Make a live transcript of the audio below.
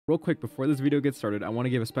Real quick, before this video gets started, I want to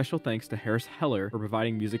give a special thanks to Harris Heller for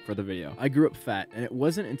providing music for the video. I grew up fat, and it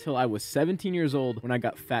wasn't until I was 17 years old when I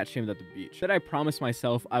got fat shamed at the beach that I promised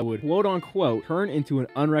myself I would quote unquote turn into an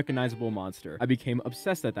unrecognizable monster. I became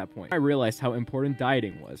obsessed at that point. I realized how important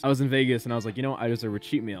dieting was. I was in Vegas and I was like, you know, I deserve a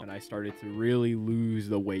cheat meal, and I started to really lose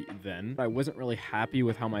the weight then. I wasn't really happy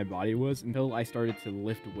with how my body was until I started to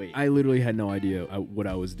lift weight. I literally had no idea what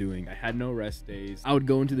I was doing. I had no rest days. I would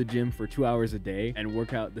go into the gym for 2 hours a day and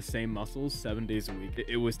work out the same muscles 7 days a week.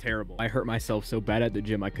 It was terrible. I hurt myself so bad at the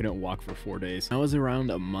gym I couldn't walk for 4 days. I was around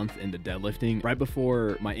a month into deadlifting. Right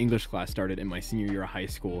before my English class started in my senior year of high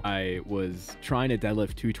school, I was trying to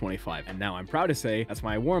deadlift 225, and now I'm proud to say that's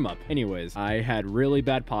my warm-up. Anyways, I had really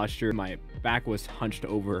bad posture. My back was hunched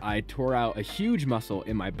over. I tore out a huge muscle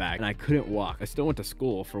in my back and I couldn't walk. I still went to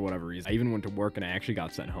school for whatever reason. I even went to work and I actually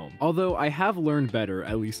got sent home. Although I have learned better,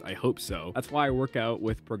 at least I hope so. That's why I work out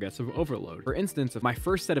with progressive overload. For instance, if my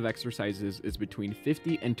first set of exercises is between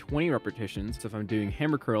 50 and 20 repetitions, so if I'm doing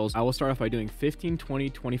hammer curls, I will start off by doing 15, 20,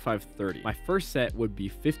 25, 30. My first set would be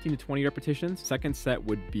 15 to 20 repetitions. Second set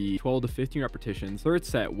would be 12 to 15 repetitions. Third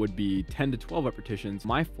set would be 10 to 12 repetitions.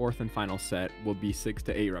 My fourth and final set will be 6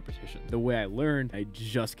 to 8 repetitions. The way I learned, I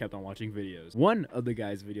just kept on watching videos. One of the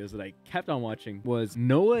guys' videos that I kept on watching was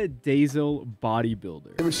Noah Dazel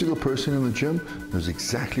Bodybuilder. Every single person in the gym knows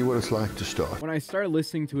exactly what it's like to start. When I started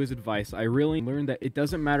listening to his advice, I really learned that it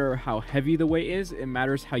doesn't matter how heavy the weight is, it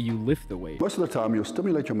matters how you lift the weight. Most of the time, you'll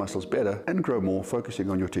stimulate your muscles better and grow more, focusing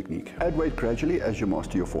on your technique. Add weight gradually as you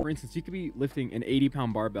master your form. For instance, you could be lifting an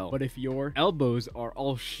 80-pound barbell, but if your elbows are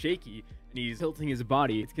all shaky and he's tilting his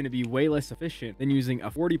body, it's going to be way less efficient than using a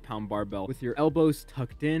 40-pound barbell with your elbows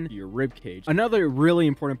tucked in to your rib cage. Another really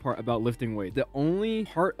important part about lifting weight, the only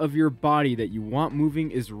part of your body that you want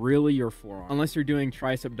moving is really your forearm, unless you're doing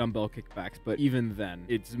tricep dumbbell kickbacks, but even then,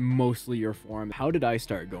 it's mostly your forearm. How did I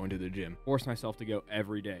start going to the gym? Force myself to go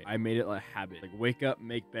every day. I made it a habit. Like, wake up,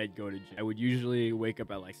 make bed, go to gym. I would usually wake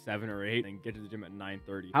up at like 7 or 8 and get to the gym at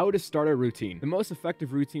 9:30. How to start a routine. The most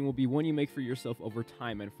effective routine will be one you make for yourself over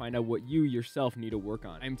time and find out what you yourself need to work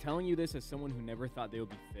on. I'm telling you this as someone who never thought they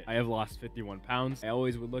would be fit. I have lost 51 pounds. I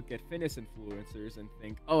always would look at fitness influencers and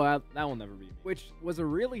think, oh, that will never be me, which was a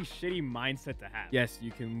really shitty mindset to have. Yes,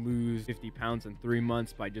 you can lose 50 pounds in 3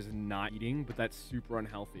 months by just not eating, but that's super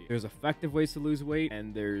unhealthy. There's effective ways to lose weight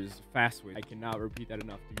and there's fast ways. I cannot repeat that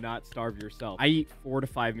enough. Do not starve yourself. I eat 4 to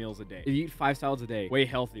 5 meals a day. If you eat 5 salads a day, way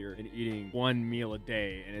healthier than eating 1 meal a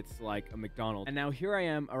day, and it's like a McDonald's. And now here I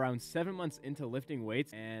am around 7 months into lifting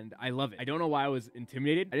weights and I love it. I don't know why I was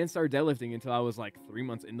intimidated. I didn't start deadlifting until I was like 3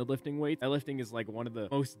 months into lifting weights. Deadlifting is like one of the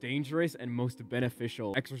most dangerous and most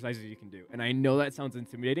beneficial exercises you can do. And I know that sounds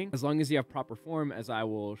intimidating as long as you have proper form, as I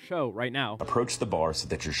will show right now. Approach the bar so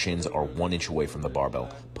that your shins are 1 inch away from the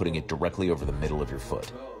barbell, putting it directly over the middle of your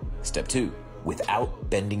foot. Step 2, without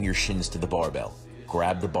bending your shins to the barbell,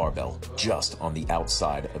 grab the barbell just on the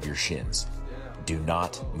outside of your shins. Do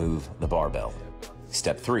not move the barbell.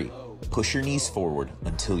 Step 3, push your knees forward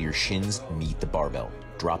until your shins meet the barbell,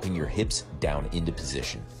 dropping your hips down into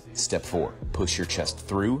position. Step 4, push your chest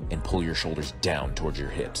through and pull your shoulders down towards your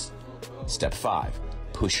hips. Step 5,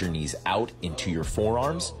 push your knees out into your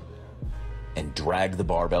forearms and drag the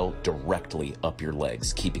barbell directly up your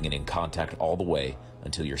legs, keeping it in contact all the way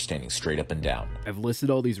until you're standing straight up and down. I've listed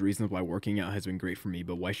all these reasons why working out has been great for me,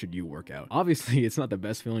 but why should you work out? Obviously, it's not the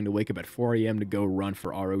best feeling to wake up at 4 a.m. to go run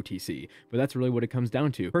for ROTC, but that's really what it comes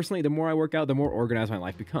down to. Personally, the more I work out, the more organized my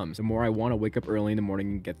life becomes. The more I want to wake up early in the morning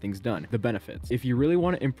and get things done. The benefits. If you really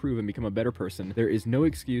want to improve and become a better person, there is no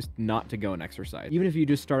excuse not to go and exercise. Even if you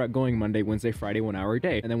just start out going Monday, Wednesday, Friday, 1 hour a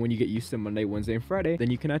day, and then when you get used to Monday, Wednesday, and Friday, then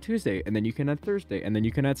you can add Tuesday, and then you can add Thursday, and then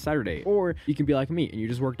you can add Saturday. Or you can be like me, and you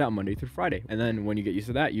just worked out Monday through Friday. And then when you get used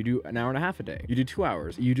to that, you do an hour and a half a day. You do 2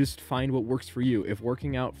 hours. You just find what works for you. If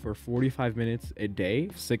working out for 45 minutes a day,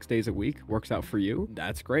 6 days a week works out for you,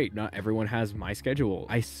 that's great. Not everyone has my schedule.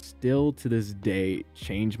 I still to this day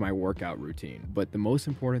change my workout routine, but the most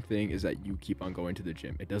important thing is that you keep on going to the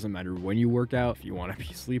gym. It doesn't matter when you work out. If you want to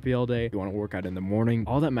be sleepy all day, if you want to work out in the morning,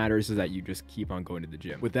 all that matters is that you just keep on going to the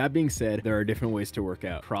gym. With that being said, there are different ways to work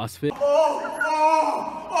out. CrossFit,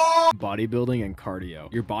 bodybuilding, and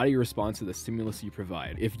cardio. Your body responds to the stimulus you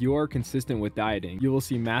provide. If you are consistent with dieting, you will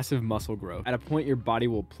see massive muscle growth. At a point, your body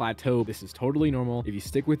will plateau. This is totally normal. If you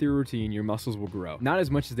stick with your routine, your muscles will grow. Not as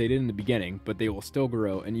much as they did in the beginning, but they will still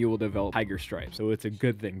grow and you will develop tiger stripes. So it's a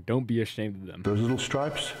good thing. Don't be ashamed of them. Those little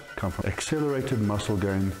stripes come from accelerated muscle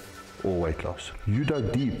gain or weight loss. You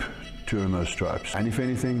dug deep to earn those stripes. And if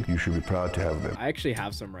anything, you should be proud to have them. I actually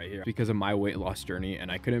have some right here because of my weight loss journey,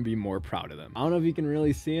 and I couldn't be more proud of them. I don't know if you can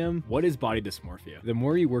really see them. What is body dysmorphia? The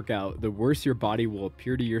more you work out, the worse your body will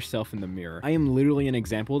appear to yourself in the mirror. I am literally an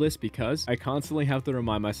example of this because I constantly have to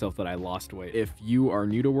remind myself that I lost weight. If you are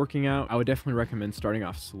new to working out, I would definitely recommend starting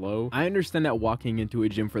off slow. I understand that walking into a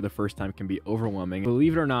gym for the first time can be overwhelming.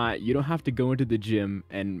 Believe it or not, you don't have to go into the gym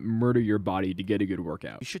and murder your body to get a good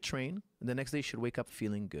workout. You should train, and the next day you should wake up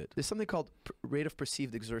feeling good. There's something called rate of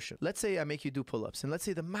perceived exertion. Let's say I make you do pull-ups, and let's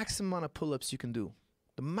say the maximum amount of pull-ups you can do,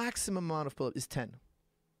 the maximum amount of pull-ups is 10.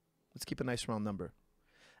 Let's keep a nice round number.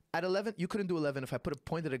 At 11, you couldn't do 11. If I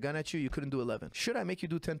pointed a gun at you, you couldn't do 11. Should I make you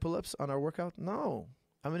do 10 pull-ups on our workout? No.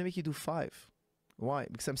 I'm going to make you do 5. Why?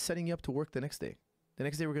 Because I'm setting you up to work the next day. The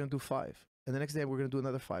next day we're going to do 5. And the next day we're going to do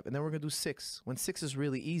another 5. And then we're going to do 6. When 6 is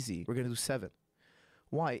really easy, we're going to do 7.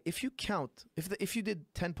 Why? If you count, if you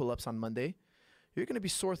did 10 pull-ups on Monday, you're going to be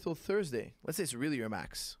sore till Thursday. Let's say it's really your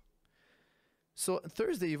max. So on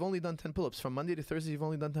Thursday, you've only done 10 pull-ups. From Monday to Thursday, you've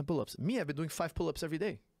only done 10 pull-ups. Me, I've been doing 5 pull-ups every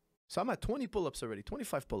day. So I'm at 20 pull-ups already,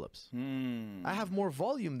 25 pull-ups. I have more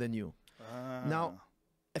volume than you. Now,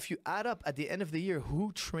 if you add up at the end of the year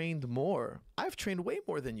who trained more, I've trained way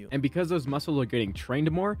more than you. And because those muscles are getting trained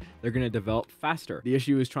more, they're going to develop faster. The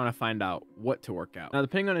issue is trying to find out what to work out. Now,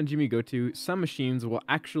 depending on a gym you go to, some machines will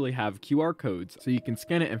actually have QR codes so you can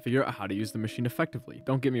scan it and figure out how to use the machine effectively.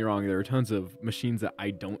 Don't get me wrong, there are tons of machines that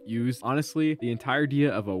I don't use. Honestly, the entire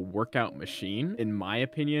idea of a workout machine, in my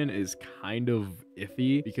opinion, is kind of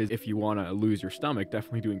iffy, because if you want to lose your stomach,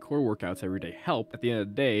 definitely doing core workouts every day help. At the end of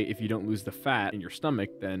the day, if you don't lose the fat in your stomach,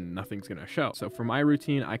 then nothing's gonna show. So for my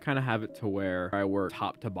routine, I kind of have it to where I work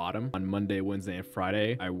top to bottom. On Monday, Wednesday, and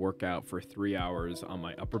Friday, I work out for 3 hours on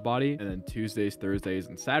my upper body, and then Tuesdays, Thursdays,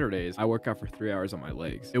 and Saturdays, I work out for 3 hours on my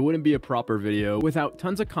legs. It wouldn't be a proper video without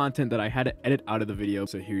tons of content that I had to edit out of the video,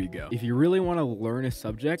 so here you go. If you really want to learn a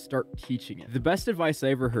subject, start teaching it. The best advice I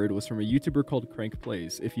ever heard was from a YouTuber called Crank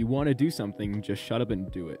Plays. If you want to do something, just shut up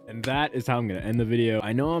and do it. And that is how I'm gonna end the video.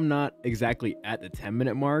 I know I'm not exactly at the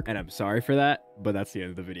 10-minute mark, and I'm sorry for that, but that's the end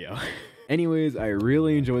of the video. Anyways, I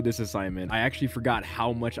really enjoyed this assignment. I actually forgot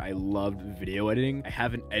how much I loved video editing. I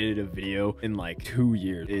haven't edited a video in like 2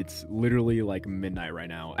 years. It's literally like midnight right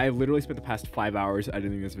now. I've literally spent the past 5 hours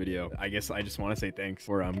editing this video. I guess I just want to say thanks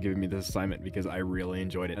for giving me this assignment because I really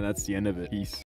enjoyed it. And that's the end of it. Peace.